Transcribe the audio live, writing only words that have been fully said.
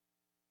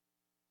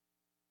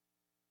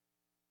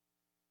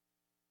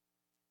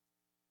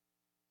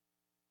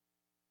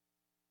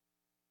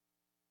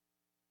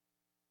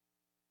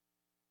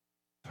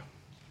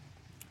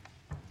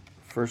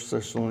1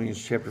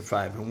 Thessalonians chapter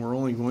 5, and we're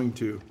only going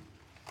to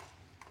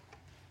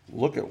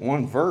look at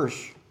one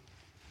verse,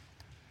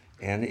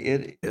 and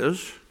it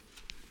is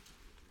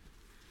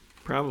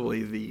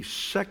probably the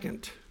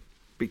second,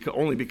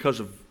 only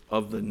because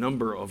of the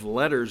number of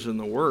letters in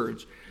the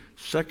words,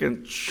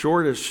 second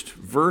shortest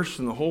verse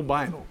in the whole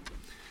Bible.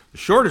 The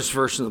shortest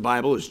verse in the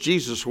Bible is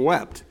Jesus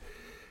wept.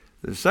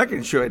 The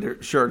second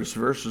shortest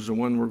verse is the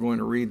one we're going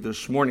to read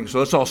this morning. So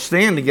let's all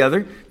stand together.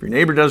 If your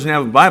neighbor doesn't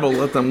have a Bible,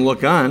 let them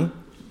look on.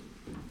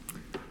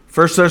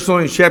 1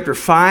 Thessalonians chapter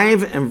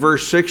 5 and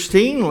verse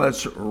 16.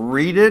 Let's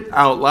read it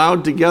out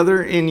loud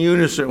together in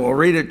unison. We'll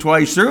read it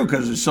twice through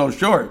because it's so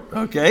short.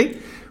 Okay?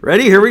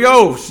 Ready? Here we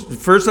go.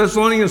 1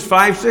 Thessalonians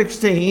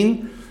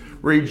 5:16.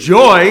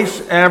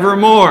 Rejoice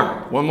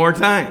evermore. One more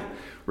time.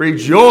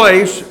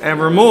 Rejoice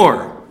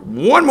evermore.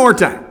 One more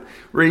time.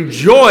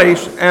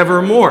 Rejoice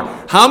evermore.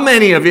 How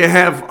many of you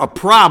have a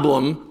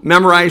problem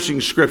memorizing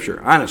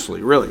Scripture?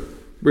 Honestly, really.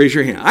 Raise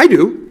your hand. I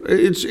do.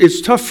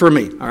 It's tough for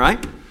me, all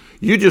right?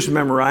 You just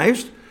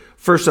memorized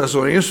 1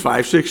 Thessalonians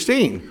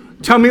 5:16.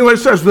 Tell me what it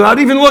says without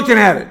even looking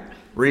at it.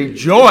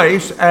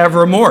 Rejoice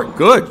evermore.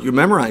 Good. You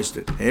memorized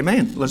it.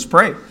 Amen. Let's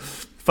pray.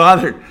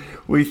 Father,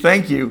 we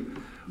thank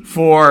you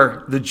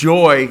for the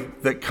joy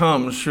that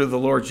comes through the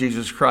Lord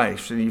Jesus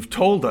Christ. And you've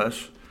told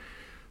us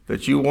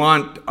that you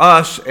want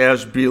us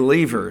as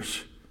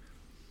believers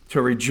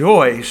to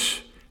rejoice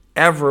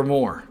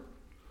evermore.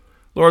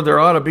 Lord, there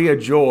ought to be a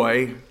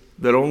joy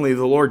that only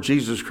the Lord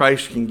Jesus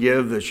Christ can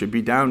give that should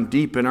be down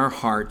deep in our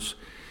hearts,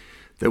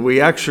 that we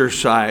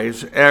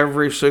exercise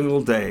every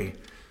single day,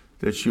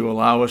 that you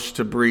allow us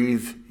to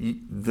breathe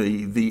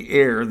the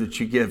air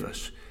that you give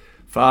us.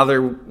 Father,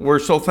 we're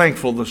so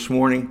thankful this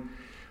morning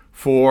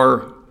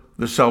for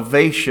the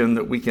salvation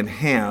that we can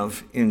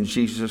have in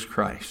Jesus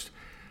Christ.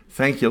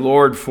 Thank you,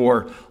 Lord,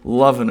 for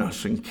loving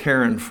us and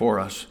caring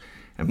for us.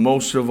 And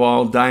most of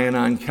all, dying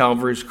on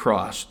Calvary's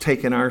cross,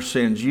 taking our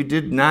sins. You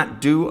did not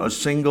do a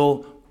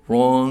single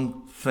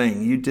wrong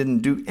thing. You didn't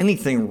do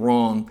anything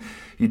wrong.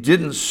 You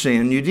didn't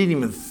sin. You didn't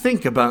even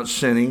think about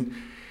sinning.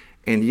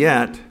 And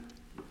yet,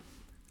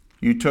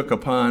 you took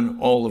upon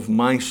all of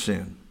my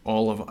sin,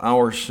 all of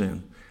our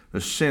sin,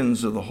 the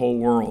sins of the whole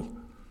world.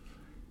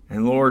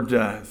 And Lord,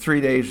 3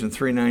 days and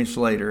 3 nights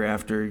later,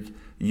 after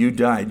you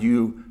died,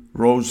 you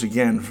rose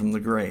again from the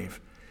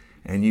grave.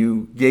 And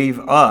you gave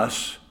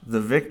us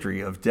the victory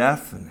of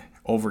death,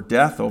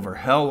 over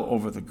hell,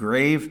 over the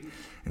grave,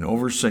 and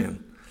over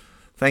sin.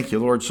 Thank you,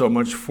 Lord, so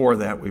much for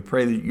that. We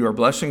pray that your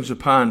blessings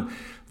upon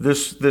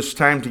this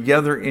time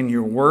together in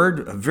your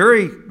word. A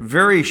very,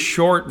 very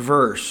short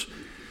verse,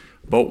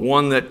 but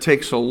one that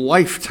takes a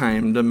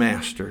lifetime to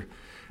master.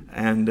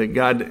 And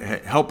God,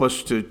 help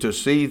us to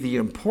see the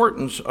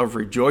importance of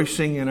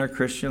rejoicing in our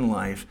Christian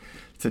life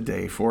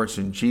today. For it's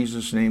in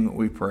Jesus' name that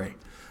we pray.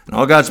 And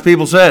all God's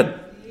people said,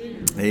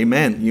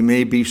 Amen. You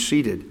may be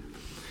seated.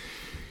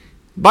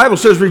 The Bible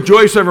says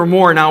rejoice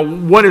evermore. Now,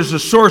 what is the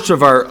source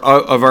of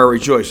our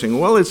rejoicing?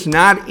 Well, it's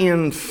not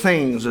in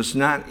things. It's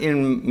not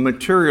in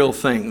material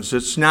things.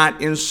 It's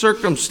not in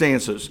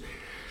circumstances.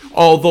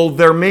 Although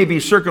there may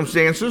be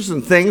circumstances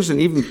and things and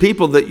even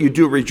people that you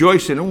do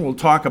rejoice in, and we'll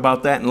talk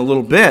about that in a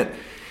little bit.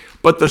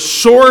 But the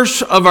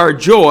source of our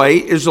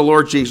joy is the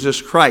Lord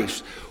Jesus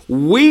Christ.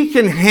 We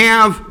can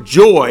have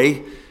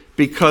joy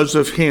because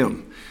of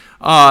him.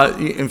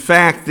 In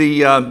fact,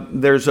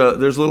 there's a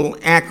little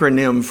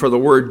acronym for the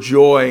word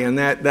joy, and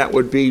that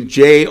would be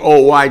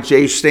J-O-Y.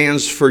 J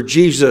stands for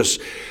Jesus,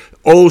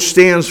 O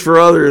stands for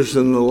others,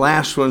 and the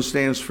last one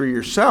stands for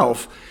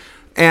yourself.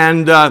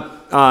 And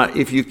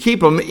if you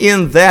keep them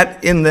in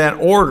that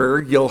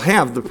order, you'll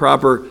have the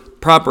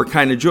proper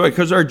kind of joy,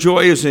 because our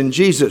joy is in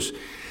Jesus.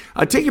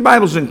 Take your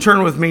Bibles and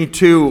turn with me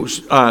to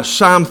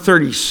Psalm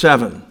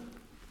 37.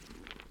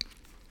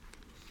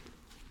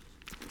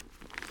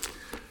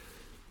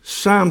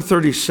 Psalm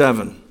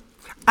 37.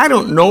 I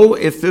don't know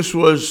if this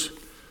was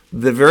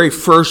the very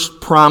first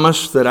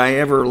promise that I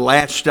ever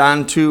latched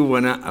onto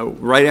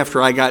right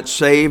after I got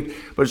saved,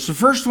 but it's the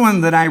first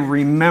one that I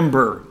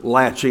remember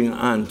latching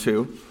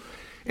onto.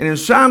 And in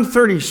Psalm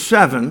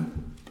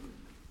 37,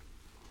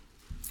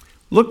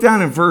 look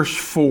down in verse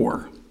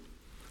 4.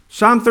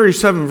 Psalm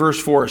 37, verse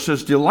 4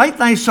 says, Delight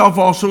thyself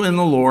also in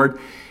the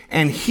Lord,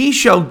 and he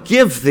shall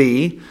give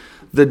thee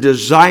the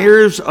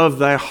desires of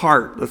thy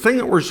heart. The thing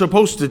that we're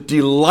supposed to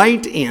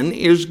delight in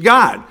is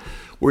God.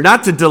 We're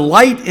not to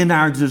delight in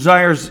our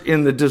desires,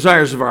 in the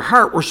desires of our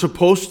heart. We're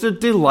supposed to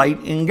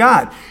delight in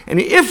God. And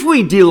if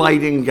we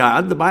delight in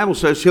God, the Bible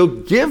says he'll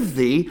give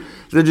thee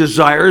the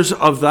desires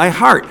of thy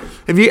heart.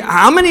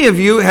 How many of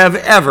you have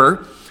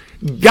ever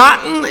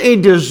gotten a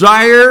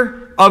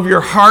desire of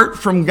your heart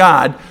from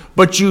God,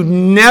 but you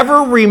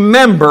never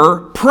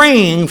remember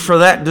praying for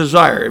that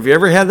desire? Have you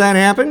ever had that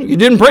happen? You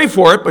didn't pray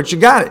for it, but you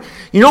got it.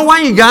 You know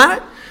why you got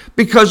it?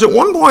 Because at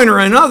one point or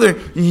another,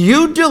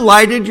 you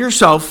delighted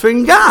yourself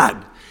in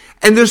God.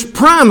 And this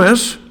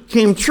promise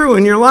came true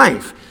in your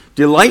life.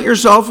 Delight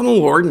yourself in the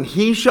Lord, and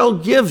he shall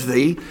give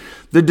thee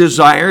the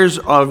desires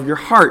of your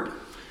heart.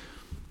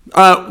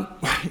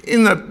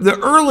 In the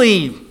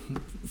early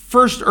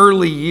first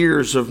early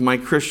years of my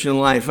Christian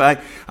life,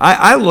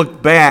 I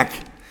look back,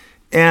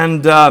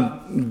 and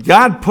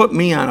God put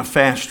me on a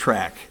fast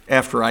track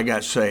after I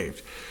got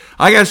saved.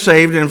 I got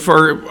saved, and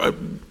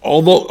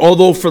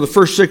although for the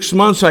first 6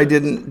 months I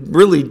didn't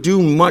really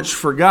do much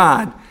for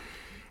God,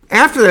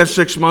 after that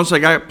 6 months I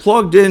got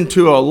plugged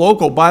into a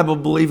local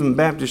Bible-believing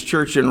Baptist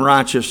church in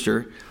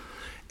Rochester.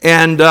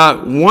 And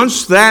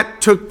once that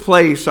took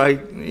place,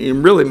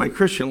 my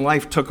Christian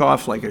life took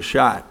off like a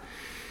shot.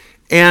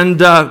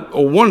 And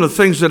one of the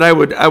things that I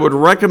would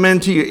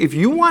recommend to you, if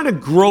you want to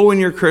grow in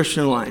your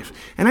Christian life,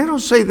 and I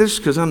don't say this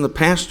because I'm the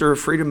pastor of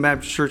Freedom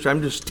Baptist Church,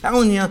 I'm just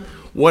telling you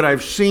what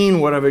I've seen,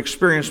 what I've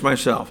experienced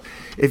myself.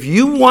 If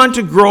you want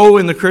to grow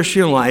in the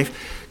Christian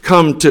life,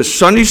 come to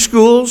Sunday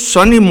school,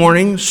 Sunday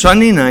morning,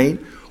 Sunday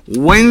night,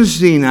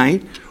 Wednesday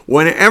night.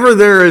 Whenever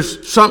there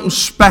is something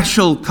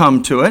special,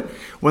 come to it.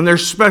 When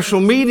there's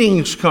special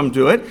meetings, come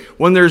to it.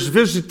 When there's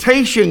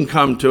visitation,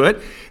 come to it.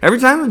 Every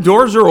time the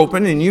doors are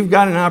open and you've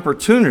got an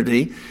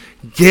opportunity,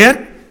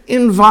 get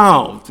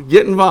involved.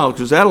 Get involved,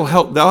 because that'll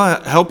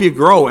help you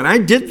grow. And I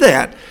did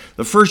that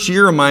the first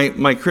year of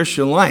my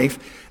Christian life,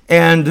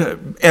 and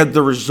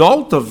the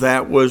result of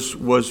that was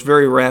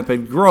very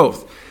rapid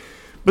growth.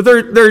 But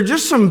there are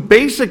just some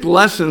basic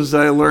lessons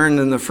that I learned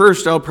in the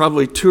first,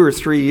 probably 2 or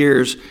 3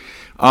 years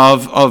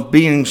of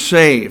being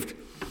saved.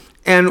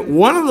 And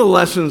one of the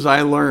lessons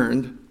I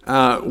learned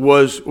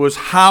was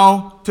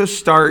how to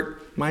start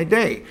my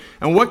day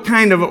and what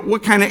kind of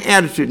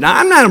attitude. Now,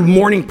 I'm not a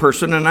morning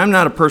person, and I'm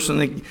not a person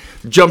that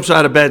jumps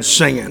out of bed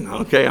singing.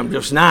 Okay, I'm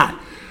just not.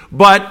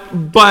 But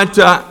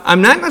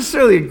I'm not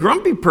necessarily a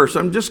grumpy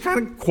person. I'm just kind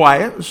of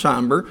quiet and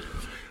somber.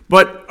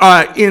 But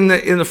in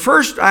the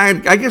first,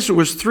 I guess it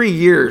was 3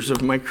 years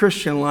of my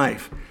Christian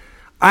life,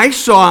 I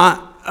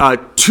saw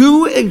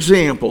 2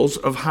 examples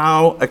of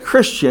how a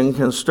Christian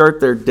can start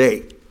their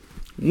day.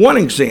 One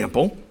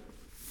example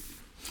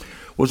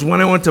was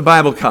when I went to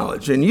Bible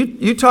college, and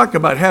you talk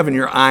about having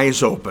your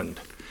eyes opened.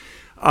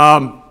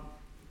 There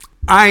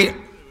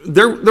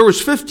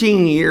was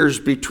 15 years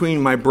between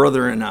my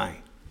brother and I,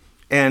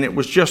 and it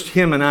was just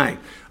him and I.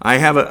 I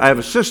have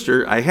a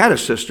sister. I had a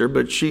sister,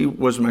 but she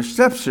was my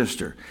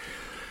stepsister.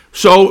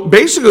 So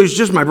basically, it was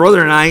just my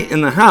brother and I in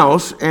the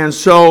house, and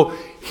so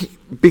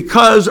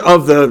because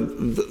of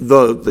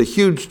the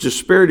huge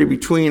disparity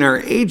between our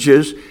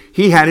ages,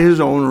 he had his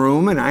own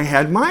room and I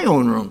had my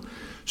own room.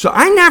 So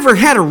I never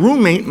had a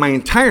roommate my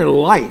entire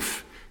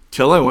life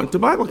till I went to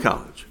Bible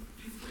college.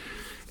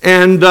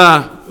 And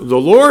the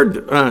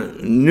Lord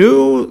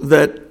knew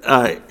that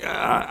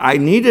I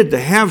needed to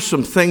have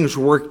some things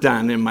worked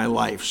on in my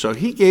life. So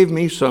he gave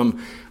me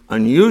some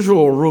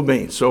unusual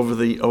roommates over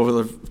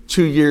the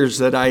 2 years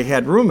that I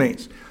had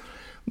roommates.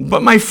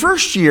 But my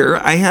first year,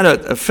 I had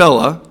a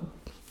fella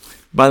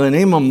by the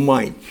name of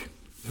Mike,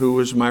 who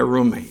was my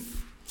roommate.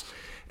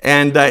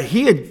 And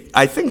he had,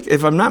 I think,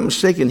 if I'm not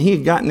mistaken, he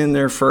had gotten in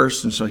there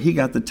first, and so he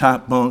got the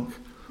top bunk.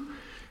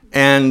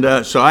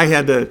 And so I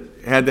had to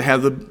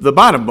have the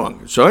bottom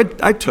bunk. So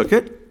I took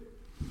it.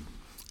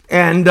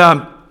 And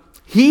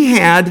he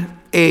had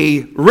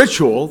a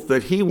ritual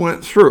that he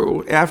went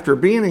through after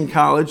being in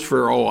college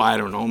for, I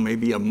don't know,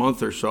 maybe a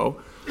month or so.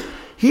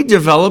 He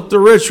developed a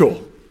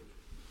ritual.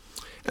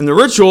 And the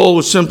ritual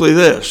was simply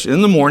this.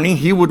 In the morning,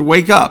 he would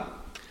wake up.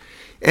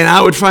 And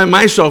I would find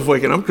myself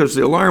waking up because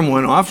the alarm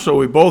went off, so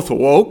we both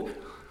awoke.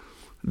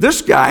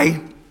 This guy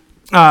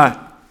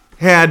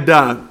had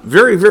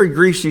very, very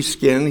greasy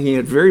skin. He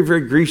had very,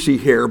 very greasy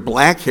hair,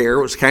 black hair.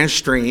 It was kind of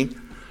stringy.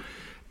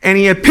 And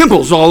he had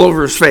pimples all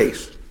over his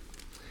face.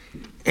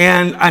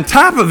 And on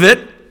top of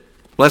it,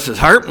 bless his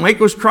heart, Mike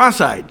was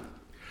cross-eyed.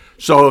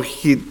 So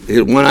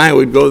one eye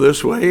would go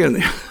this way and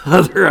the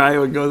other eye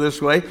would go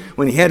this way.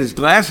 When he had his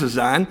glasses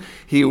on,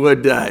 he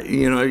would,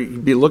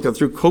 he'd be looking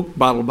through Coke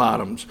bottle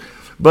bottoms.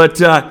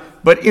 But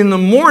in the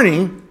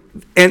morning,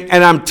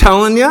 and I'm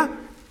telling you,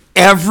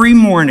 every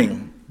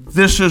morning,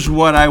 this is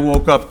what I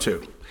woke up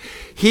to.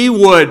 He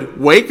would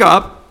wake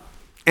up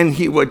and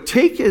he would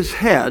take his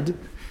head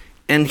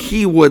and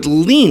he would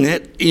lean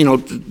it,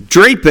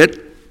 drape it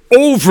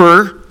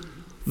over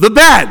the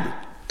bed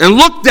and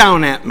look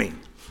down at me.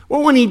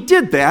 Well, when he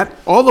did that,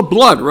 all the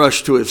blood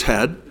rushed to his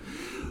head.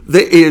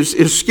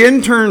 His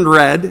skin turned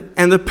red,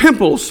 and the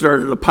pimples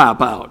started to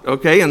pop out,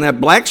 okay? And that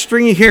black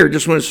stringy hair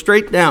just went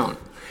straight down.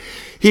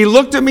 He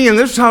looked at me, and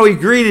this is how he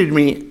greeted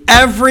me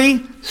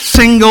every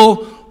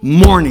single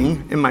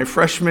morning in my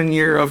freshman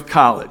year of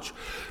college.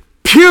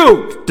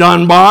 Puke,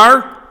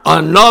 Dunbar,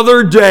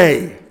 another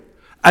day.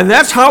 And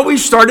that's how we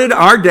started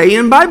our day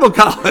in Bible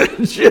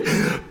college.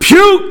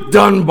 Puke,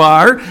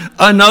 Dunbar,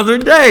 another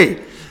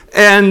day.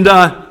 And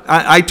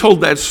I told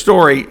that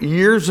story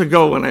years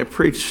ago when I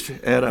preached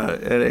at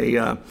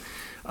a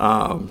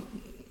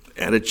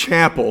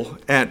chapel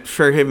at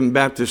Fairhaven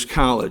Baptist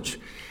College.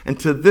 And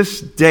to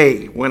this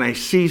day, when I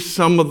see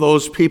some of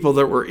those people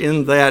that were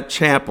in that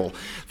chapel,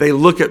 they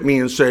look at me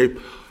and say,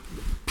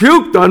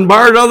 "Puke,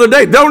 Dunbar, another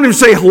day." They don't even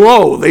say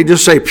hello. They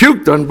just say,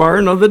 "Puke, Dunbar,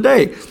 another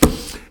day."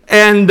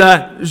 And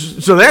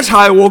so that's how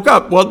I woke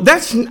up. Well,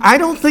 I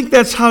don't think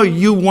that's how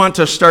you want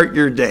to start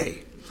your day.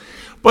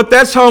 But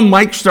that's how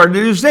Mike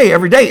started his day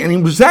every day. And he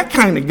was that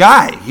kind of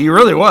guy. He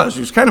really was. He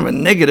was kind of a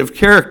negative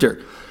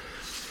character.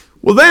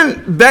 Well,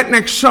 then that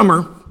next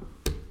summer,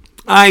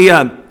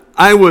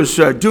 I was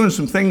doing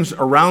some things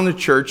around the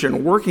church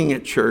and working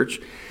at church.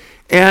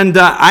 And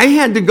I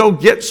had to go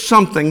get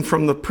something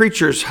from the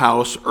preacher's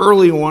house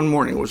early one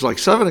morning. It was like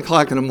 7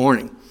 o'clock in the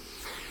morning.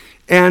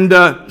 And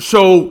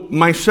so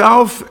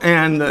myself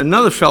and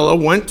another fellow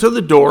went to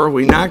the door.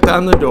 We knocked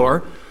on the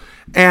door.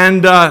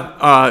 And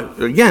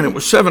again, it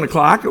was 7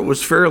 o'clock. It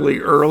was fairly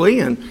early.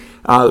 And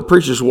the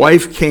preacher's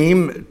wife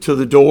came to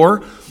the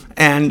door.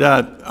 And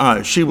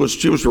she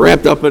was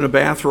wrapped up in a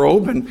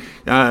bathrobe. And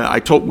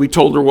we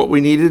told her what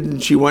we needed.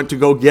 And she went to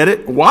go get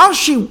it. While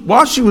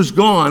she was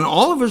gone,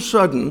 all of a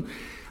sudden,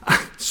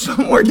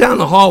 somewhere down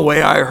the hallway,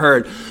 I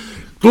heard,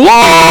 "Glory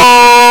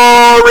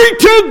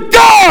to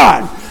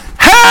God!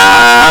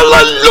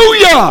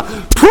 Hallelujah!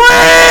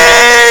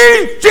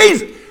 Praise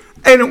Jesus!"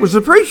 And it was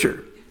the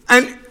preacher.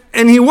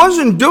 And he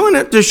wasn't doing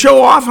it to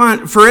show off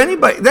for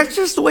anybody. That's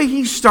just the way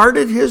he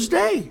started his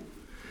day.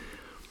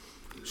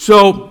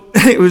 So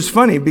it was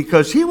funny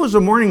because he was a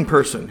morning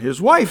person.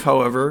 His wife,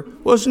 however,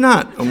 was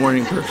not a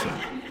morning person.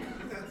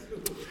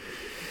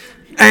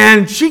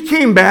 And she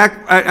came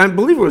back. I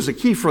believe it was a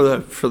key for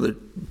the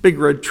big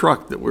red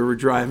truck that we were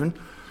driving.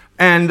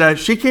 And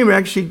she came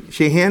back.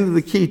 She handed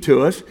the key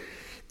to us.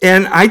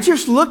 And I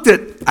just looked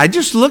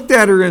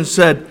at her and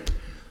said,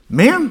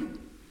 "Ma'am,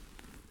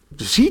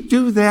 does he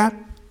do that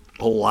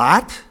a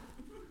lot?"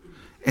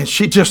 And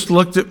she just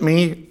looked at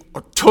me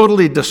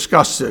totally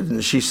disgusted.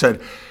 And she said,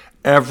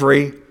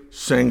 "Every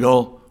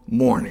single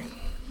morning."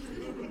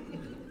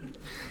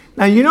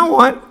 Now, you know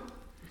what?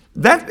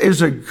 That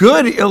is a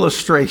good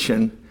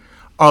illustration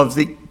of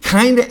the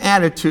kind of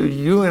attitude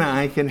you and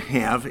I can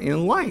have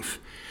in life.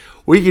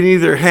 We can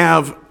either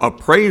have a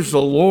praise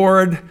the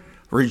Lord,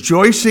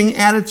 rejoicing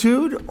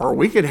attitude, or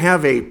we could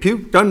have a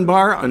puke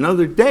Dunbar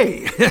another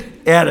day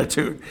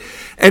attitude.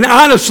 And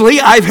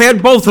honestly, I've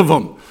had both of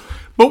them.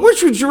 But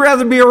which would you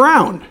rather be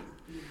around?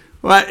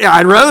 Well,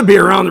 I'd rather be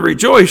around the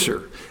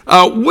rejoicer.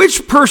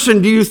 Which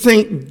person do you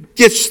think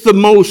gets the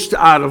most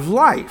out of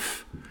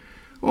life?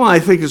 Well, I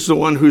think it's the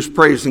one who's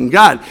praising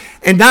God.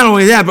 And not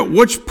only that, but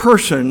which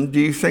person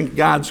do you think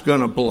God's going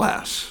to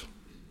bless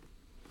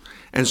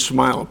and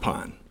smile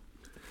upon?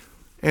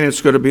 And it's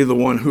going to be the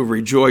one who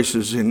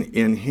rejoices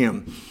in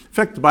him. In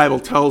fact, the Bible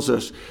tells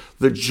us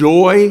the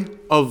joy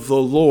of the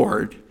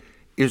Lord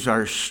is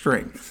our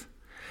strength.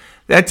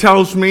 That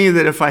tells me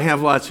that if I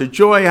have lots of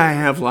joy, I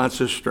have lots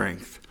of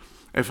strength.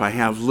 If I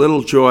have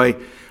little joy,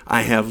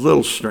 I have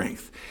little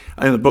strength.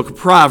 In the book of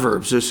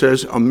Proverbs, it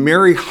says, "A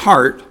merry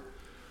heart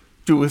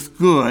doeth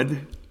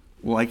good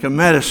like a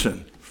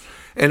medicine."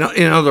 And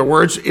in other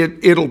words,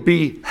 it'll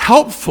be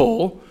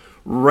helpful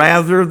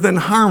rather than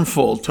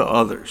harmful to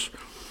others.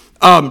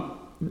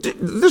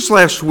 This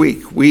last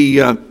week, we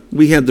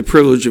had the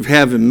privilege of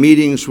having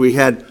meetings. We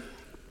had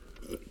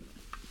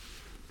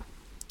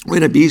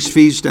a Beast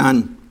Feast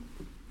on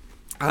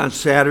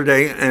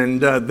Saturday,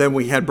 and then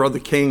we had Brother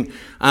King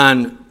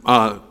on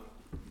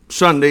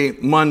Sunday,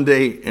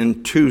 Monday,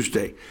 and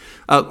Tuesday.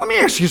 Let me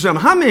ask you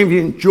something. How many of you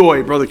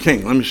enjoy Brother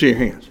King? Let me see your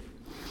hands.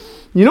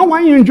 You know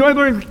why you enjoy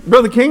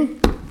Brother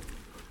King?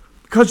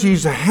 Because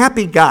he's a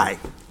happy guy.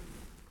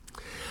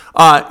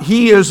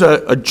 He is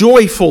a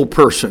joyful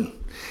person.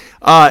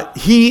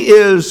 He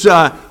is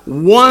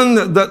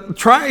one that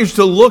tries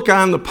to look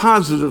on the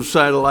positive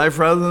side of life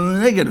rather than the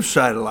negative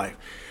side of life.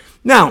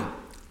 Now,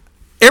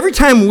 every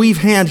time we've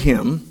had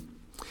him,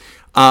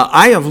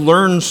 I have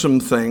learned some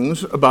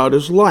things about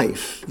his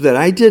life that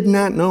I did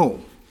not know.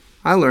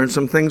 I learned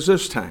some things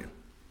this time.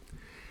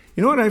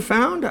 You know what I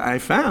found? I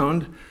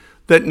found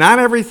that not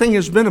everything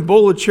has been a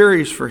bowl of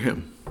cherries for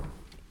him.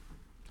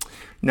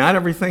 Not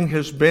everything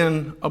has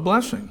been a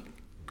blessing.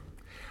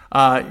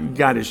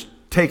 God has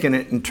taken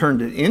it and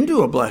turned it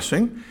into a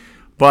blessing,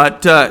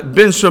 but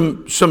been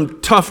some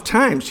tough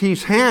times.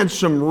 He's had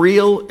some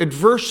real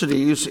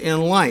adversities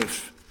in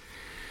life.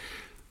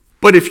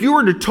 But if you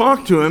were to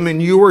talk to him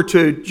and you were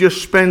to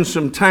just spend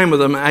some time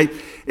with him,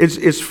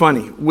 it's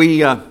funny.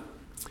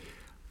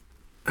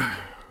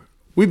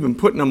 We've been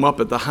putting him up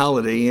at the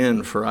Holiday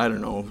Inn for,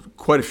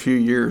 quite a few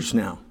years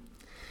now.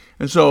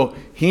 And so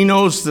he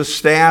knows the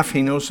staff.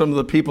 He knows some of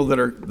the people that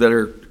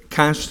are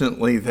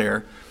constantly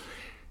there.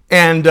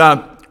 And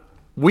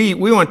we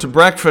went to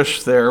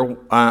breakfast there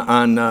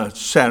on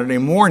Saturday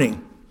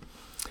morning.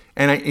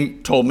 And he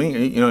told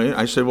me,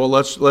 I said, well,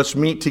 let's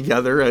meet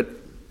together at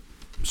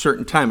a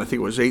certain time. I think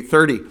it was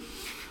 8:30.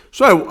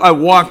 So I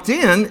walked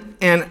in,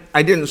 and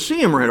I didn't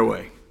see him right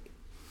away.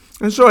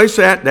 And so I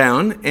sat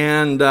down,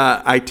 and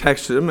I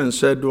texted him and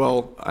said,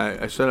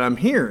 I said, "I'm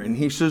here." And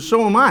he says,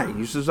 "So am I."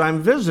 He says,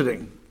 "I'm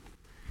visiting."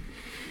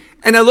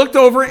 And I looked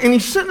over, and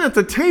he's sitting at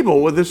the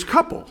table with this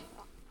couple.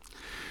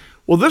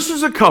 Well, this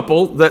is a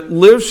couple that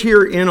lives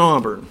here in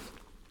Auburn.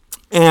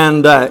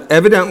 And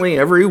evidently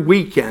every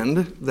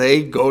weekend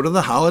they go to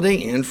the Holiday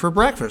Inn for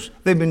breakfast.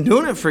 They've been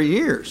doing it for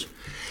years.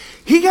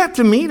 He got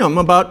to meet him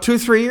about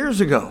 2-3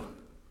 years ago,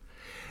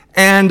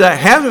 and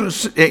hasn't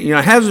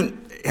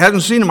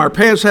seen him. Our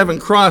paths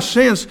haven't crossed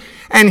since.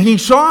 And he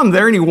saw him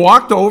there, and he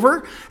walked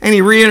over, and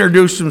he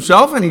reintroduced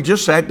himself, and he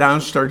just sat down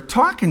and started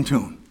talking to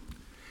him.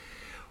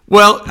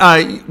 Well,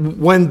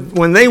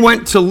 when they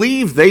went to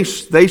leave, they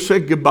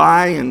said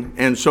goodbye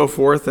and so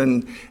forth,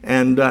 and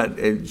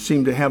it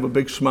seemed to have a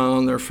big smile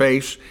on their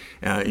face,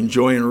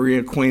 enjoying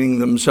reacquainting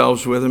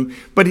themselves with him.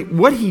 But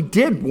what he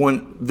did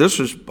this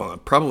was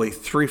probably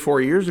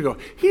 3-4 years ago,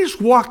 he just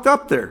walked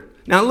up there.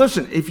 Now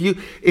listen,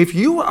 if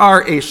you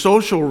are a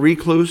social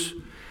recluse,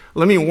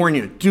 let me warn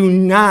you, do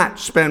not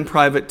spend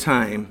private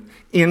time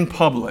in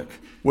public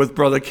with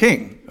Brother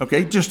King.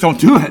 Okay, just don't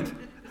do it.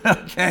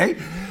 Okay.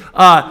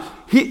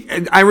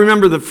 I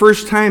remember the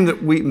first time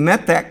that we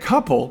met that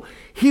couple,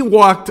 he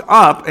walked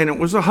up, and it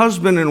was a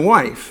husband and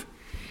wife.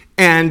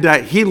 And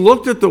he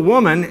looked at the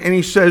woman, and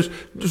he said,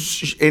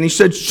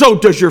 "So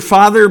does your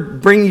father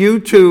bring you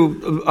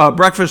to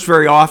breakfast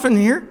very often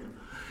here?"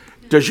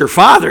 "Does your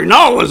father?"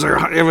 "No,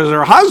 it was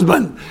her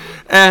husband."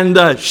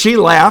 And she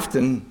laughed,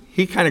 and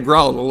he kind of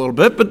growled a little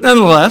bit, but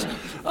nonetheless,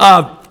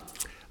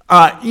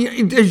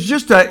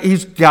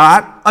 he's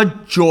got a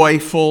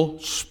joyful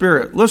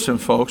spirit. Listen,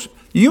 folks.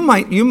 You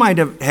might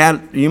have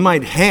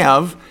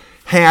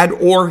had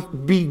or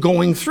be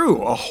going through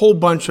a whole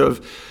bunch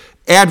of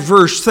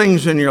adverse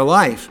things in your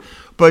life,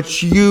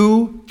 but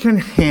you can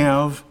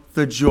have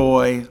the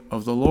joy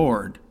of the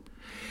Lord.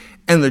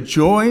 And the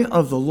joy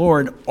of the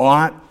Lord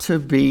ought to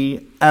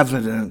be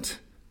evident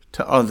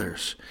to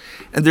others.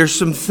 And there's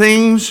some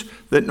things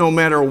that no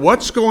matter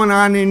what's going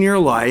on in your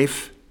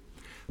life,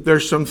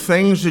 there's some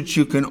things that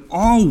you can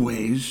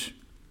always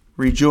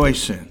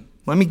rejoice in.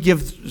 Let me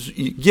give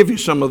you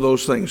some of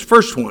those things.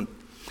 First one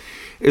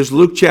is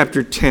Luke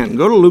chapter 10.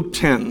 Go to Luke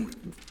 10,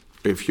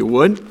 if you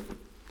would.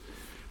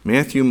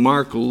 Matthew,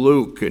 Mark,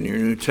 Luke in your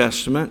New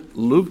Testament.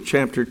 Luke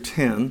chapter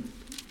 10.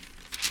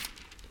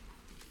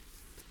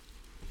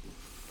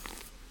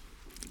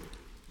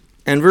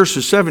 And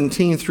verses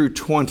 17 through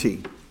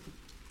 20.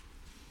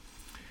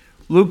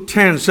 Luke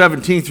 10,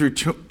 17 through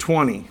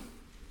 20.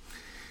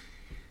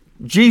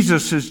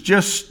 Jesus has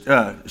just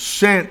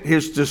sent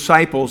his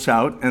disciples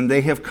out, and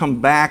they have come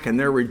back, and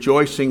they're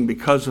rejoicing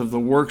because of the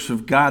works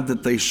of God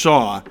that they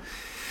saw.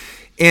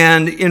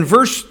 And in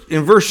verse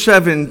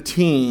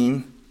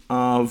 17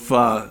 of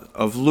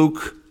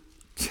Luke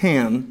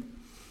 10,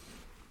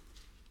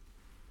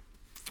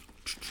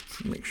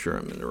 make sure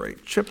I'm in the right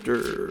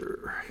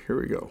chapter. Here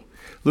we go.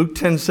 Luke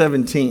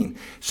 10:17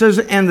 says,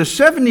 "And the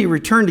 70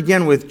 returned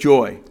again with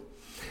joy,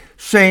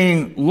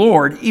 saying,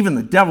 Lord, even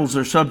the devils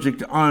are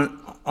subject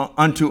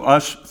unto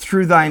us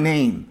through thy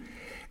name.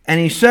 And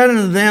he said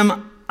unto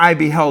them, I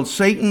beheld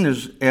Satan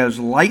as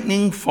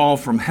lightning fall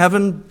from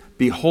heaven.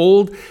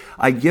 Behold,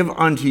 I give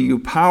unto you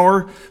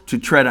power to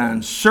tread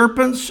on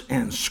serpents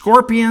and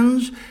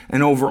scorpions,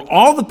 and over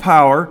all the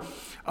power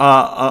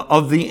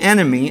of the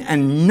enemy,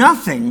 and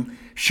nothing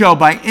shall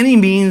by any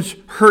means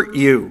hurt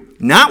you.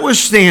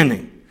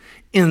 Notwithstanding,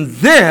 in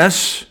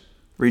this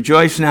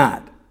rejoice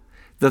not,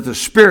 that the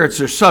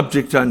spirits are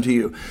subject unto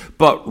you,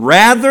 but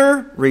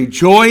rather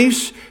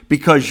rejoice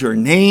because your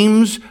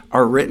names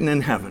are written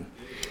in heaven."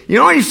 You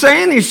know what he's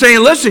saying? He's saying,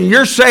 listen,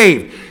 you're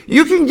saved.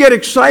 You can get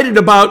excited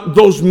about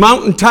those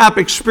mountaintop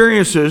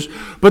experiences,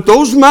 but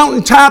those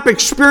mountaintop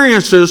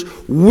experiences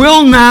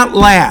will not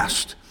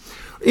last.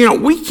 You know,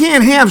 we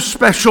can't have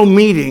special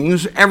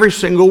meetings every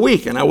single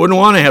week, and I wouldn't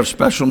want to have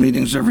special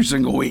meetings every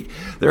single week.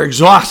 They're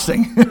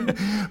exhausting.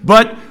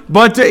 But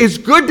it's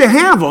good to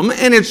have them,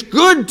 and it's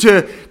good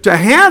to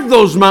have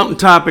those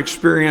mountaintop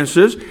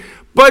experiences,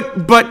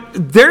 but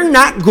they're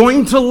not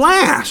going to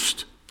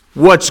last.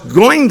 What's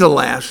going to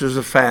last is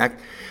the fact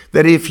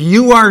that if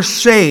you are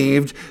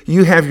saved,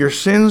 you have your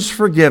sins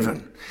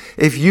forgiven.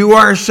 If you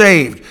are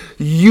saved,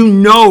 you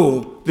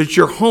know that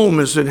your home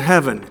is in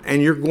heaven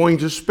and you're going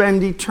to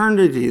spend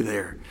eternity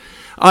there.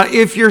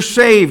 If you're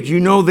saved,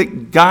 you know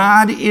that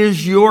God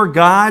is your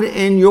God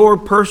and your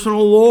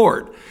personal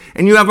Lord,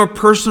 and you have a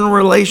personal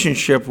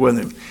relationship with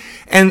him.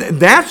 And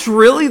that's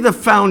really the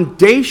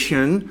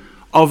foundation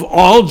of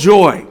all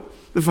joy.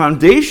 The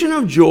foundation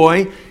of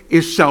joy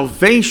is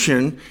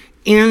salvation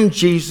in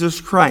Jesus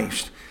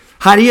Christ.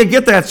 How do you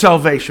get that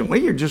salvation? Well,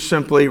 you just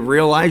simply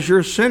realize you're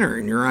a sinner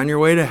and you're on your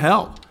way to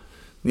hell.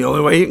 The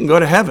only way you can go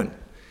to heaven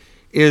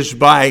is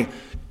by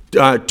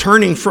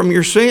turning from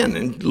your sin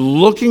and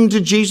looking to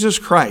Jesus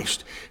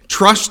Christ,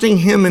 trusting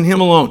him and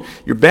him alone.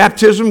 Your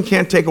baptism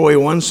can't take away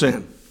one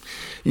sin.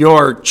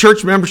 Your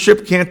church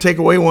membership can't take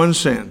away one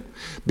sin.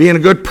 Being a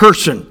good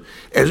person,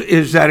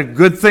 is that a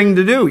good thing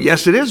to do?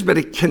 Yes, it is, but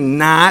it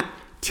cannot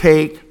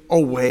take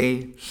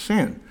away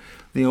sin.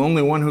 The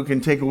only one who can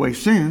take away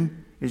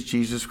sin is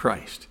Jesus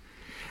Christ.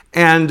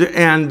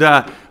 Knowing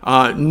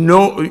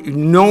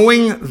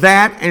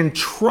that and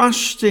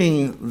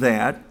trusting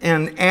that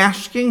and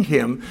asking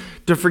him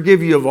to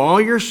forgive you of all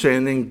your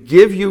sin and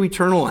give you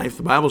eternal life.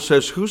 The Bible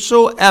says,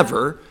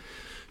 whosoever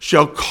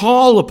shall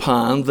call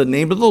upon the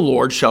name of the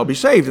Lord shall be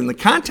saved. And the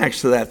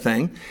context of that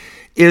thing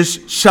is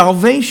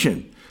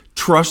salvation,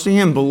 trusting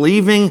him,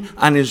 believing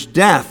on his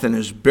death and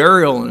his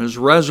burial and his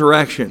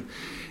resurrection,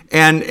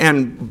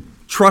 and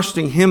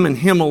trusting him and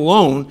him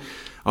alone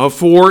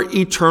for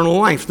eternal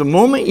life. The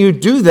moment you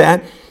do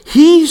that,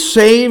 he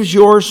saves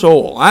your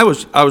soul. I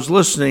was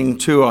listening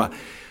to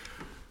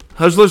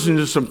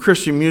some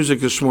Christian music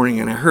this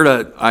morning, and I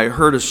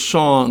heard a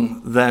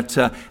song that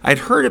I'd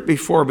heard it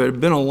before, but it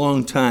had been a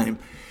long time,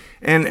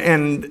 and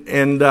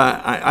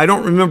I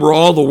don't remember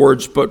all the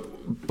words,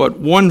 but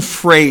one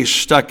phrase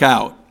stuck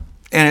out,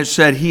 and it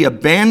said, "He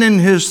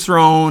abandoned his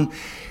throne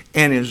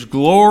and his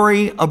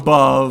glory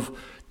above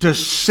to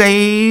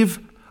save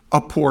a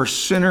poor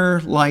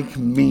sinner like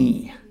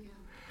me."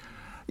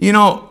 You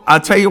know, I'll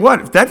tell you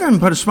what, if that doesn't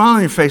put a smile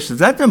on your face, if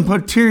that doesn't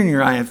put a tear in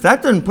your eye, if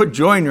that doesn't put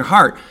joy in your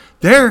heart,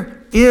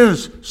 there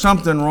is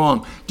something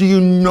wrong. Do you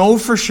know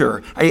for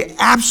sure, are you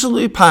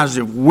absolutely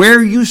positive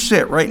where you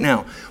sit right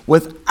now,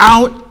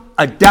 without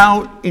a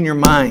doubt in your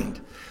mind,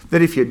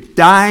 that if you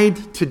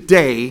died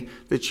today,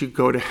 that you'd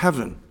go to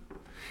heaven?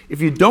 If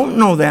you don't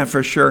know that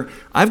for sure,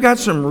 I've got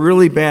some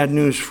really bad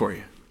news for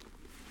you.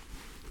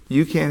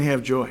 You can't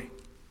have joy.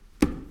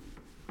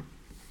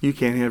 You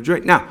can't have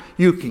joy. Now,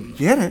 you can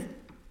get it,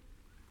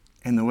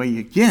 and the way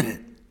you get it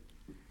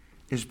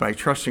is by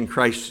trusting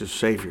Christ as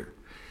Savior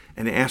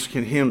and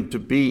asking him to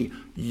be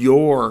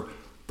your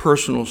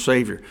personal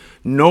Savior,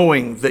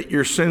 knowing that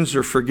your sins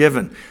are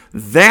forgiven.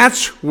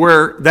 That's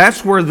where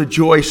the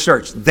joy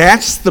starts.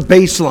 That's the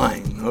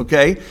baseline,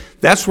 okay?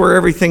 That's where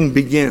everything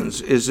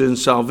begins, is in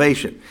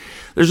salvation.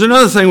 There's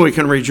another thing we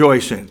can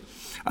rejoice in.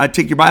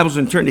 Take your Bibles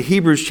and turn to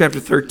Hebrews chapter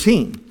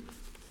 13.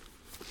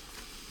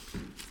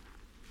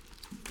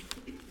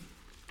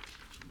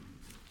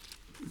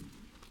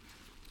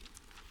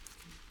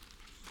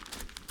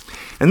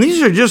 And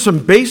these are just some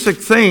basic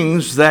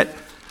things that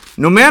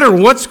no matter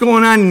what's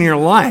going on in your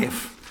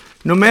life,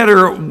 no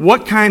matter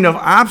what kind of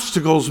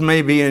obstacles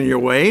may be in your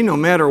way, no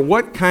matter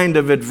what kind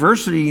of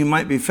adversity you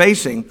might be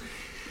facing,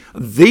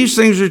 these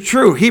things are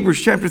true. Hebrews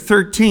chapter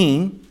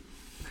 13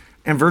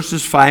 and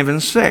verses 5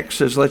 and 6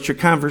 says, "Let your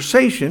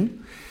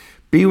conversation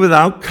be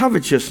without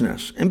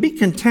covetousness, and be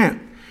content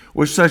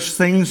with such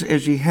things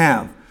as ye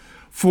have.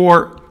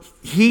 For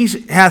he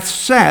hath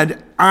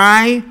said,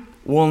 I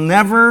will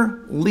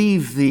never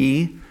leave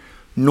thee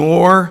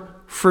nor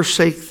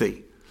forsake thee."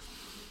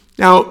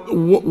 Now,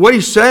 what he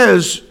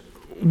says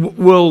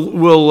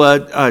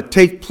will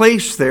take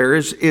place there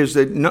is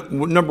that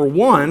number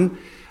one,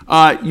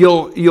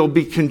 you'll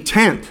be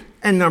content,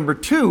 and number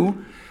two,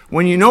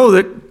 when you know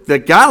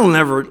that God will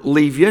never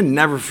leave you,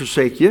 never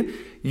forsake you,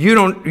 you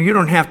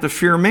don't have to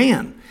fear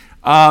man.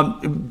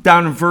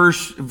 Down in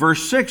verse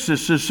 6, it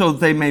says, "So that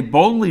they may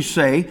boldly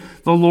say,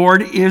 the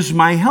Lord is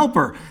my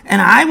helper,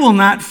 and I will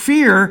not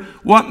fear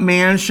what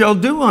man shall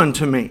do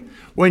unto me."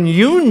 When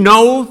you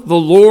know the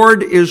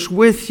Lord is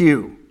with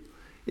you,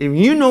 if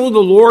you know the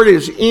Lord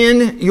is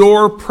in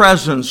your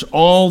presence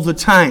all the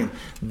time,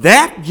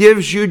 that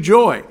gives you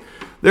joy.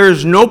 There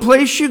is no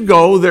place you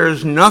go, there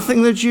is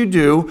nothing that you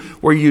do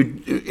where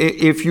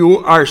if you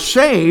are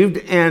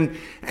saved and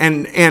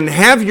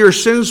have your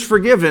sins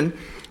forgiven,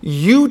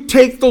 you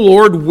take the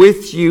Lord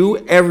with you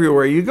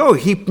everywhere you go.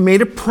 He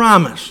made a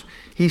promise.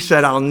 He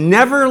said, I'll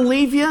never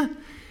leave you.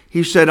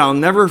 He said, I'll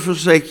never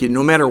forsake you.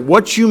 No matter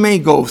what you may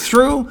go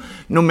through,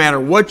 no matter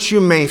what you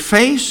may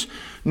face,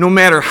 no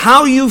matter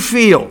how you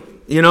feel,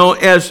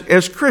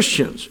 as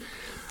Christians.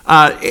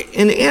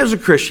 And as a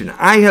Christian,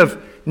 I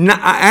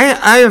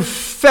have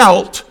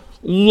felt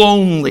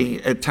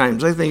lonely at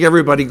times. I think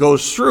everybody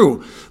goes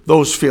through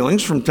those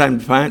feelings from time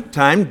to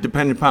time,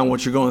 depending upon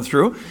what you're going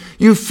through.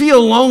 You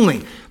feel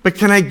lonely. But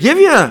can I give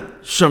you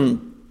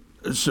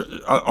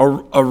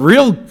a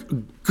real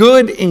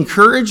good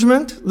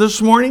encouragement this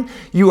morning?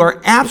 You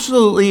are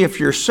absolutely, if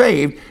you're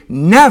saved,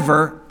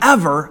 never,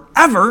 ever,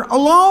 ever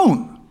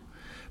alone.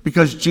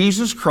 Because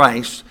Jesus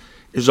Christ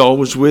is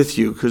always with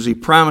you, because he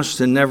promised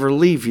to never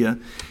leave you,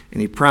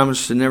 and he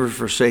promised to never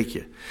forsake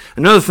you.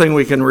 Another thing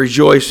we can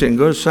rejoice in,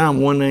 go to Psalm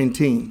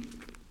 119.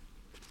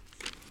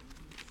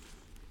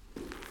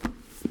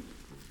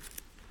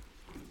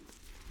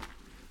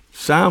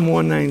 Psalm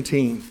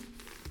 119.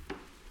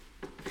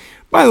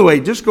 By the way,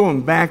 just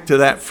going back to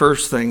that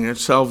first thing, that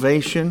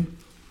salvation,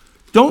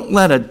 don't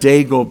let a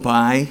day go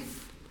by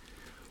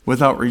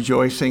without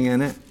rejoicing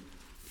in it.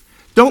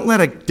 Don't let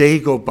a day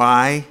go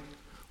by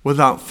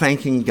without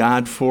thanking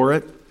God for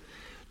it.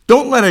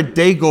 Don't let a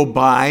day go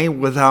by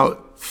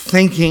without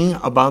thinking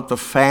about the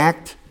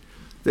fact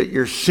that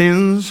your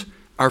sins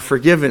are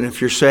forgiven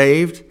if you're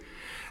saved,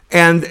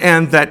 and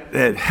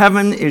that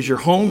heaven is your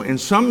home. And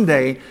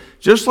someday,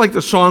 just like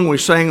the song we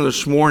sang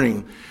this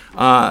morning, the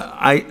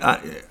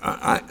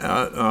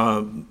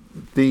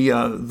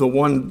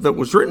one that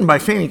was written by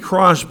Fanny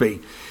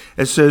Crosby,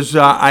 It says,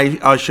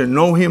 I shall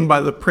know him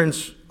by the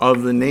prints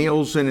of the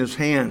nails in his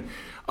hand.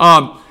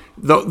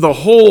 The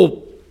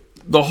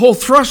whole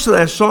thrust of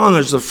that song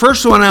is the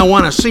first one I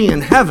want to see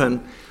in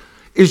heaven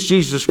is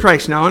Jesus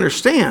Christ. Now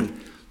understand,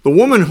 the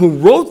woman who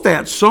wrote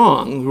that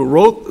song, who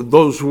wrote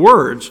those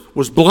words,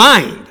 was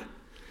blind.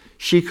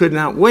 She could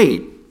not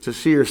wait to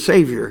see her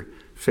Savior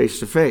face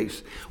to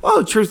face. Well,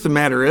 the truth of the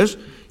matter is,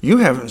 you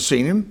haven't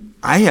seen him.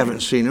 I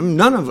haven't seen him.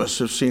 None of us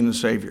have seen the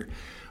Savior.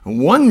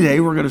 And one day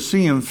we're going to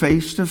see him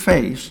face to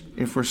face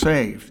if we're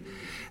saved.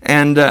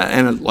 And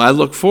I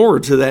look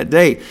forward to that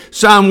day.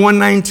 Psalm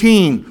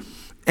 119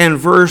 and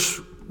verse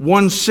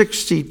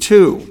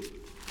 162.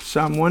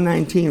 Psalm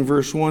 119,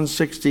 verse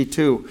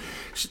 162.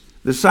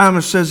 The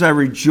psalmist says, I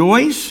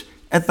rejoice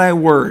at thy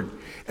word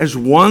as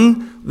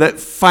one that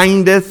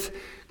findeth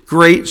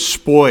great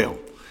spoil.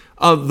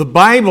 The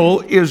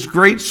Bible is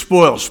great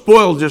spoil.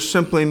 Spoil just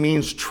simply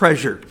means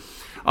treasure.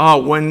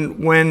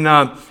 When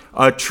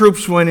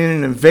troops went in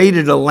and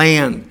invaded a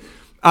land,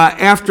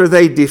 after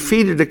they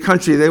defeated a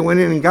country, they went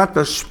in and got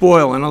the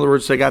spoil. In other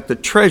words, they got the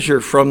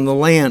treasure from the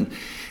land.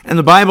 And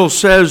the Bible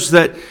says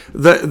that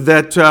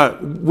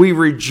we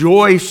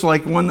rejoice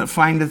like one that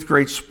findeth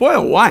great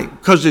spoil. Why?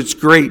 Because it's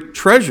great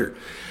treasure.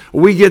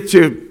 We get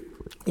to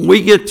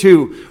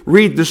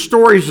read the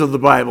stories of the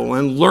Bible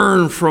and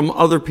learn from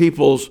other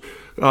people's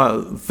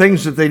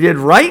things that they did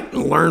right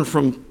and learn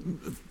from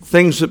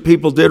things that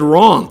people did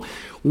wrong.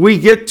 We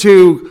get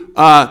to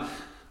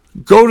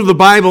go to the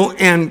Bible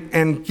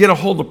and get a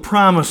hold of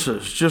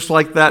promises, just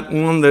like that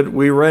one that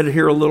we read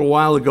here a little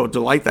while ago.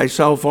 Delight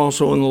thyself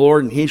also in the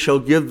Lord, and he shall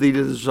give thee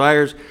the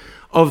desires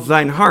of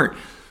thine heart.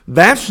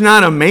 That's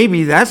not a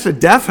maybe, that's a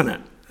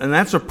definite, and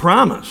that's a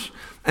promise.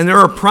 And there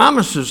are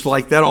promises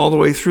like that all the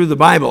way through the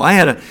Bible.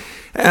 I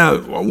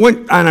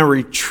went on a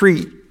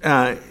retreat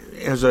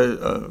as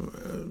a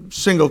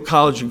single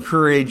college and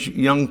career age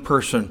young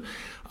person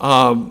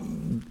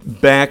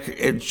back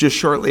just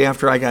shortly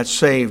after I got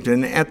saved.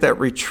 And at that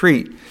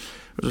retreat,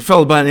 there was a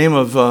fellow by the name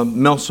of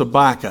Mel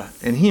Sabaka,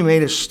 and he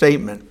made a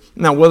statement.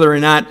 Now, whether or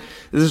not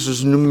this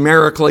is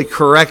numerically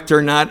correct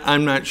or not,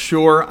 I'm not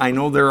sure. I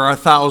know there are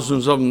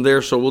thousands of them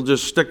there, so we'll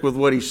just stick with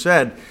what he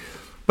said.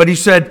 But he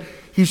said,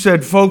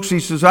 folks, he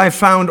says, I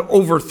found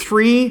over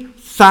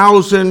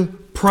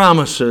 3,000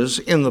 promises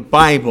in the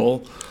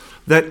Bible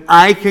that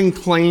I can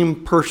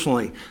claim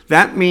personally.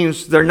 That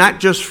means they're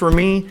not just for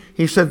me.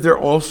 He said they're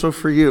also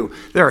for you.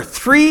 There are over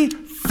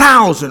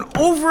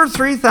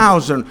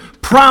 3,000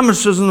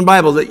 promises in the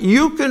Bible that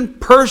you can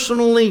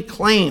personally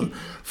claim.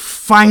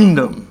 Find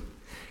them,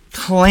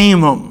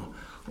 claim them,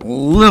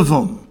 live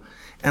them,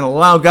 and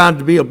allow God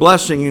to be a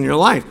blessing in your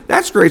life.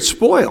 That's great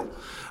spoil.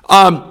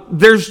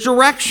 There's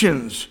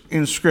directions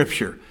in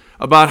Scripture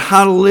about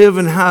how to live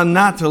and how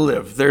not to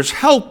live. There's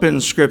help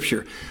in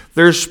Scripture.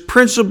 There's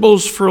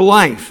principles for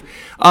life.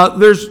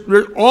 There's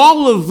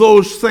all of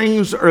those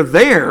things are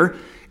there,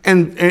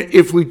 and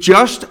if we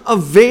just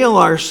avail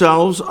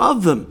ourselves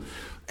of them.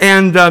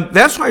 And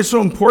that's why it's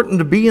so important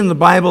to be in the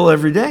Bible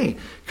every day,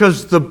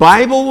 because the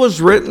Bible was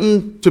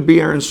written to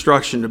be our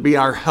instruction, to be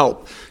our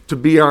help, to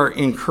be our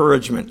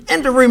encouragement,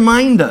 and to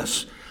remind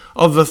us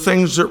of the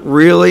things that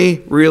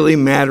really, really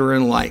matter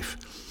in life.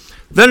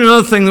 Then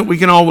another thing that we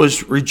can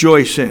always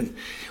rejoice in.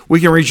 We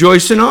can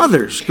rejoice in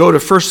others. Go to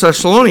 1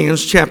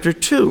 Thessalonians chapter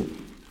 2.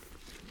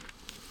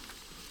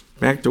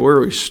 Back to where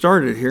we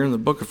started here in the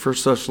book of 1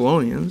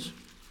 Thessalonians.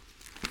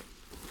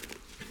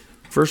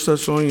 1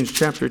 Thessalonians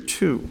chapter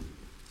 2.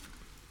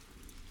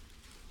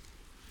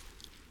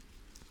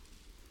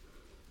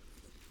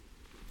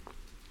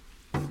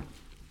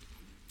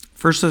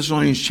 First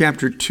Thessalonians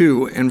chapter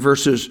 2 and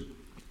verses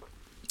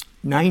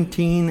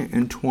 19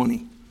 and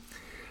 20.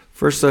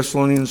 1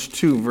 Thessalonians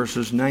 2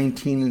 verses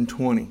 19 and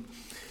 20.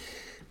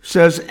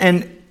 Says,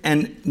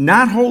 and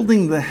not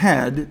holding the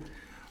head,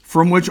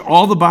 from which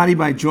all the body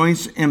by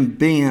joints and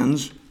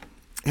bands,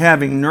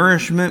 having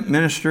nourishment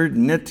ministered,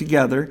 knit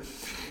together,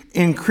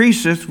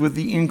 increaseth with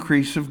the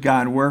increase of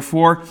God.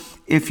 Wherefore,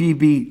 if ye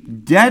be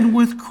dead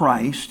with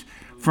Christ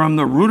from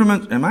the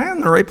rudiment... Am I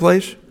in the right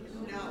place?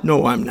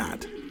 No, I'm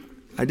not.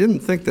 I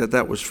didn't think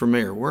that was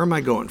familiar. Where am I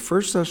going?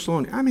 1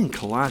 Thessalonians. I'm in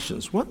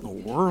Colossians. What in the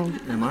world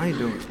am I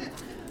doing?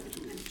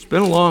 It's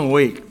been a long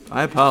week.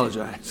 I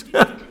apologize.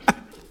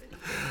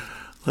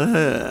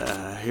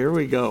 Here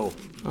we go.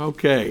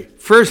 Okay.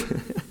 First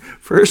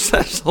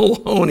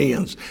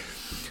Thessalonians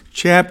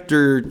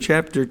chapter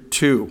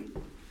 2,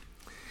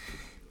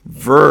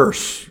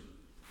 verse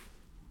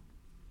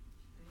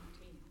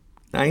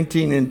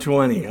 19 and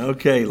 20.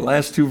 Okay,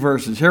 last two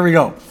verses. Here we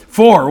go.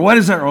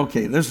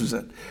 This is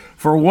it.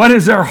 For what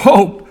is our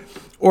hope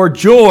or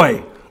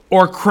joy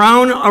or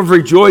crown of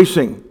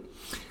rejoicing?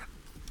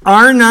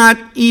 Are not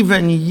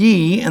even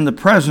ye in the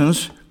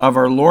presence of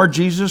our Lord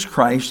Jesus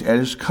Christ at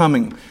his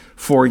coming?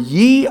 For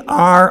ye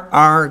are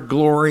our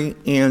glory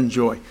and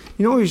joy.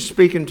 You know who he's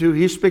speaking to?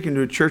 He's speaking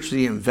to a church that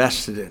he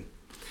invested in.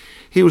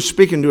 He was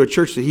speaking to a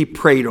church that he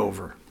prayed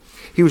over.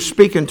 He was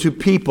speaking to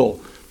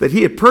people that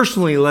he had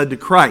personally led to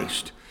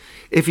Christ.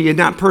 If he had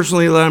not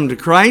personally led them to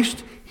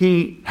Christ,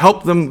 he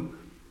helped them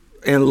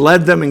and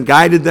led them and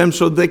guided them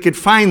so they could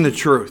find the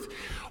truth.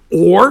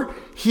 Or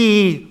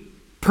he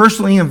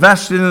personally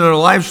invested in their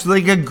lives so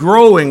they could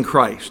grow in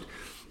Christ.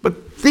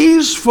 But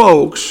these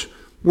folks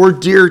were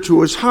dear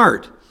to his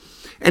heart.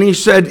 And he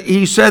said,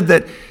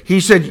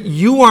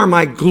 you are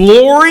my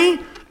glory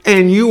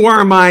and you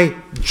are my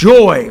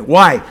joy.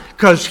 Why?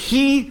 Because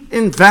he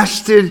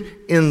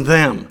invested in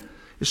them.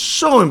 It's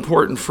so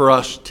important for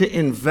us to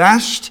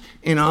invest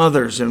in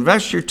others.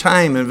 Invest your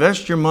time,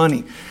 invest your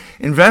money,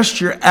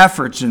 invest your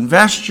efforts,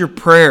 invest your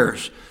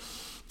prayers,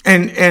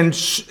 and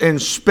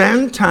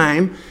spend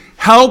time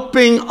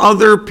helping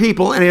other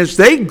people. And as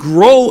they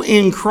grow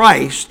in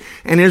Christ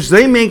and as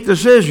they make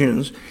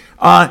decisions,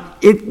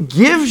 it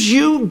gives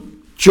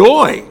you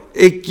joy.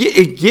 It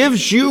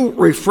gives you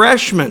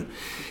refreshment.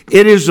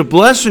 It is a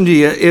blessing to